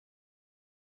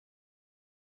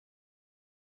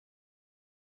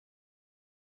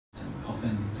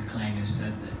is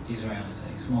that Israel is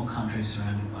a small country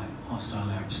surrounded by hostile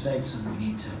Arab states, and we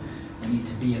need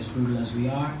to be as brutal as we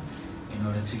are in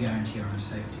order to guarantee our own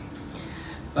safety.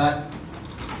 But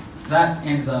that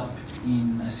ends up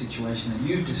in a situation that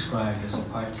you've described as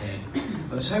apartheid.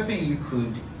 I was hoping you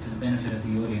could, for the benefit of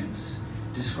the audience,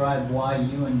 describe why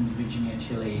you and Virginia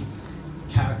Tilley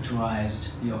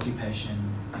characterized the occupation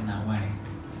in that way.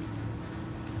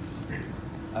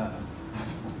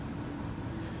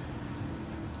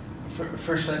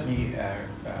 First, let me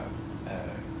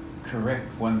correct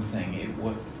one thing.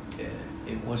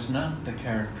 It was not the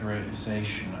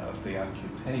characterization of the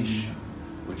occupation,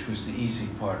 which was the easy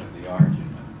part of the argument.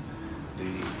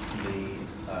 The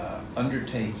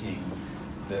undertaking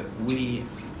that we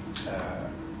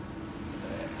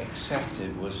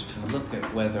accepted was to look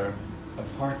at whether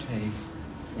apartheid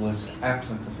was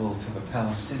applicable to the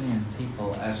Palestinian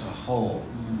people as a whole,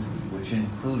 which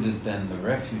included then the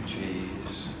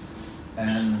refugees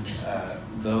and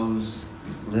those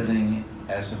living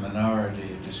as a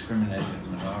minority, a discriminated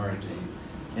minority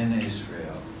in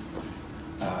Israel,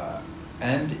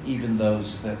 and even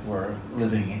those that were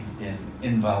living in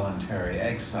involuntary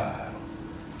exile,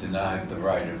 denied the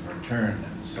right of return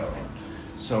and so on.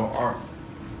 So our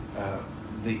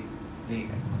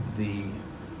the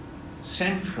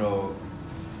central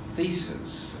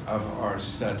thesis of our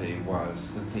study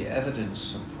was that the evidence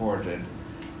supported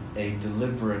a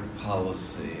deliberate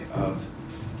policy of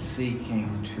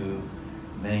seeking to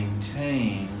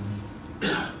maintain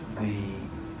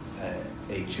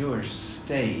a Jewish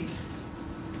state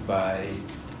by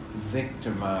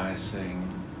victimizing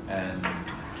and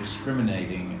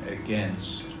discriminating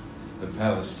against the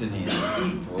Palestinian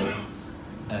people.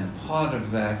 And part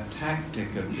of that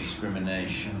tactic of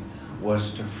discrimination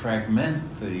was to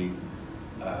fragment the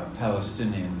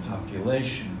Palestinian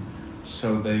population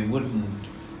so they wouldn't,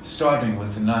 starting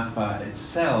with the Nakba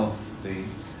itself, the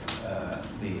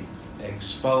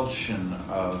expulsion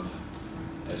of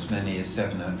as many as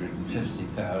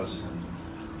 750,000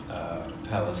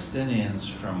 Palestinians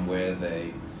from where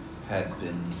they had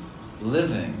been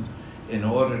living in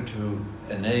order to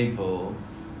enable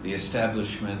the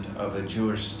establishment of a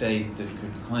Jewish state that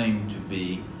could claim to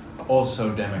be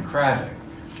also democratic.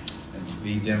 And to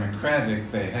be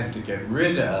democratic, they had to get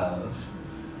rid of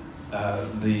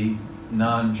the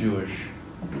non-Jewish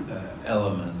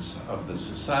elements of the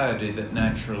society that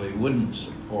naturally wouldn't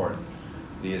support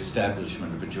the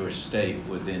establishment of a Jewish state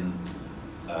within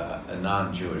a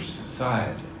non-Jewish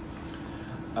society.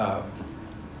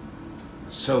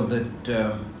 So that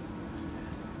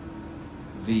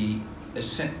the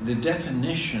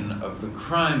definition of the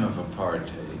crime of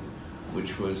apartheid,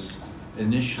 which was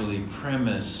initially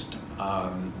premised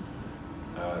on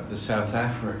the South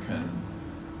African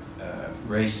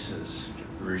racist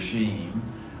regime,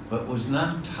 but was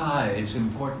not tied, it's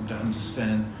important to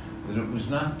understand that it was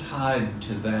not tied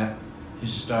to that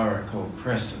historical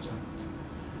precedent.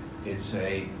 It's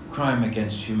a crime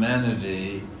against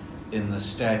humanity in the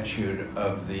statute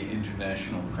of the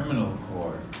International Criminal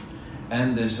Court.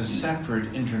 And there's a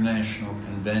separate international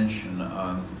convention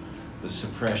on the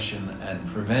suppression and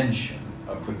prevention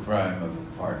of the crime of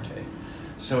apartheid.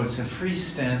 So it's a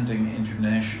freestanding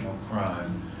international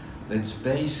crime that's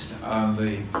based on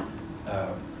the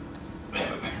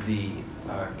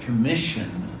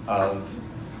commission of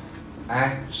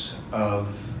acts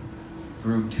of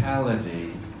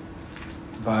brutality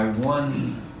by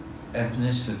one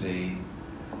ethnicity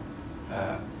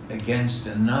against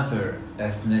another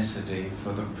ethnicity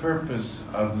for the purpose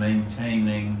of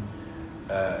maintaining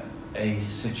a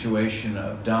situation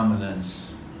of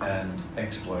dominance and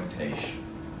exploitation.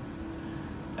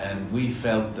 And we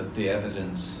felt that the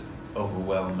evidence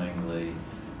overwhelmingly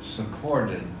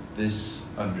supported this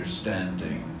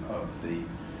understanding of the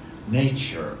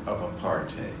nature of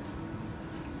apartheid.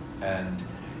 And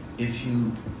if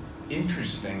you,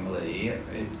 interestingly,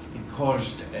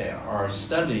 our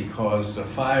study caused a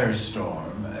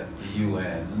firestorm at the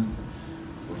UN,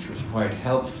 which was quite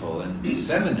helpful in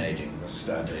disseminating the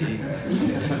study.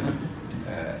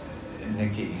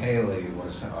 Nikki Haley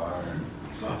was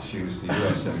she was the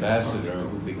US ambassador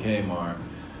who became our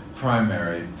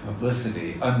primary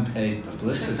unpaid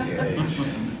publicity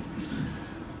agent.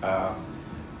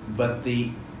 But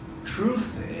the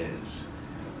truth is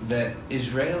that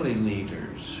Israeli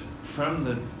leaders from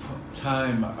the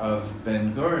time of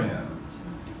Ben-Gurion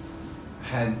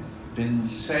had been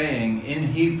saying in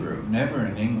Hebrew, never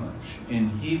in English, in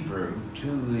Hebrew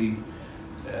to the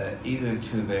either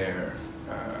to their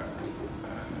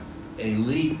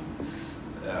elites,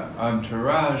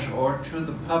 entourage, or to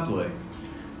the public,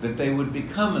 that they would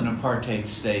become an apartheid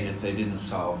state if they didn't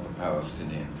solve the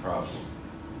Palestinian problem.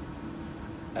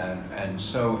 And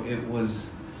so it was,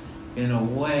 in a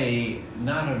way,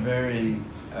 not a very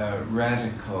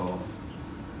radical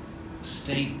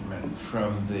statement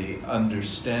from the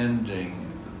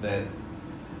understanding that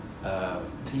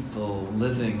people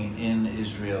living in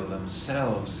Israel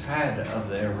themselves had of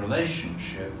their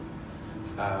relationship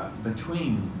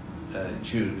between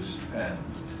Jews and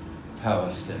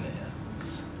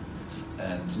Palestinians.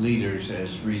 And leaders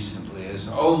as recently as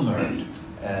Olmert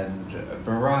and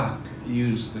Barak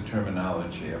used the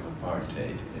terminology of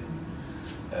apartheid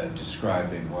in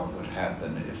describing what would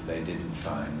happen if they didn't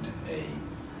find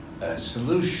a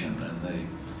solution.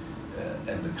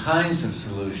 And the kinds of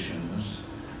solutions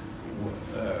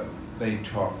they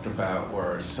talked about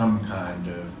were some kind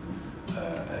of,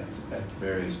 at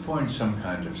various points, some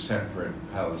kind of separate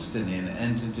Palestinian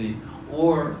entity,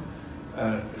 or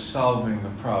solving the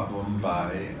problem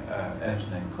by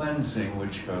ethnic cleansing,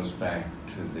 which goes back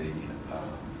to the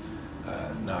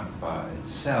Nakba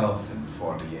itself in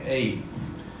 '48.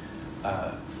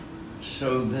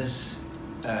 So this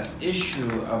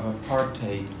issue of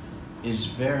apartheid is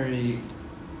very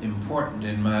important,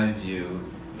 in my view,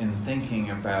 in thinking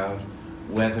about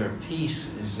whether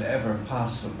peace is ever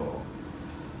possible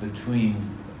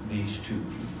between these two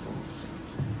peoples.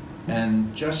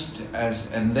 And just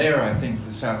as, and there I think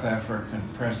the South African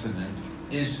precedent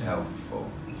is helpful,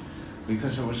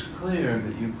 because it was clear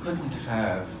that you couldn't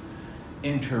have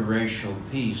interracial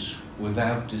peace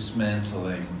without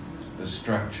dismantling the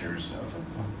structures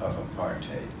of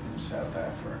apartheid in South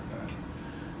Africa.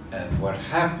 And what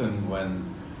happened when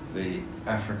the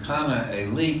Afrikaner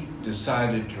elite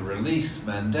decided to release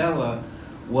Mandela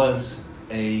was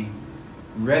a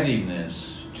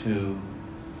readiness to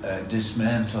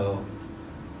dismantle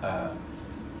the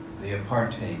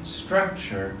apartheid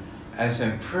structure as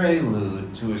a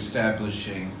prelude to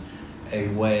establishing a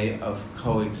way of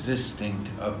coexisting,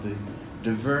 of the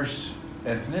diverse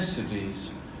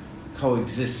ethnicities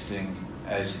coexisting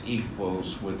as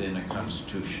equals within a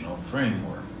constitutional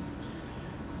framework.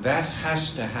 That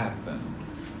has to happen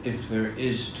if there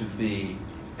is to be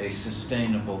a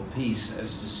sustainable peace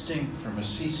as distinct from a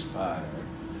ceasefire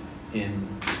in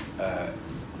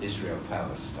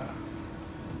Israel-Palestine.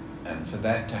 And for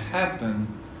that to happen,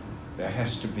 there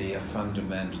has to be a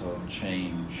fundamental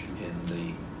change in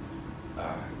the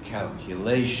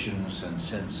calculations and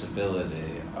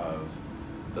sensibility of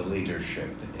the leadership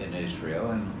in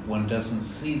Israel, and one doesn't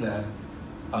see that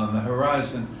on the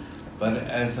horizon. But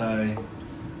as I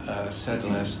said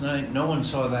last night, no one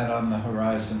saw that on the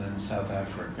horizon in South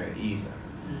Africa either.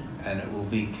 And it will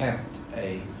be kept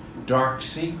a dark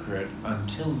secret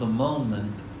until the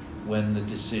moment when the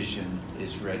decision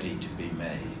is ready to be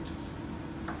made,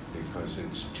 because it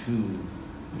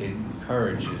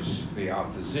encourages the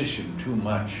opposition too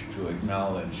much to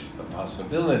acknowledge the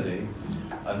possibility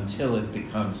until it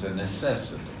becomes a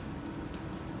necessity.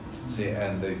 See,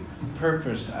 and the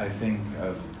purpose, I think,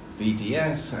 of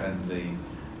BDS and the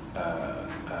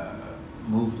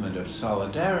movement of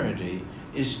solidarity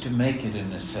is to make it a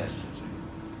necessity.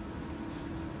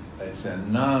 It's a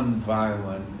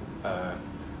non-violent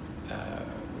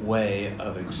way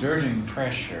of exerting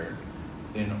pressure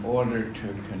in order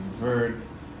to convert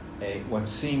what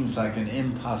seems like an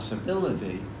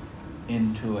impossibility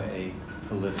into a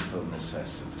political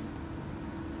necessity.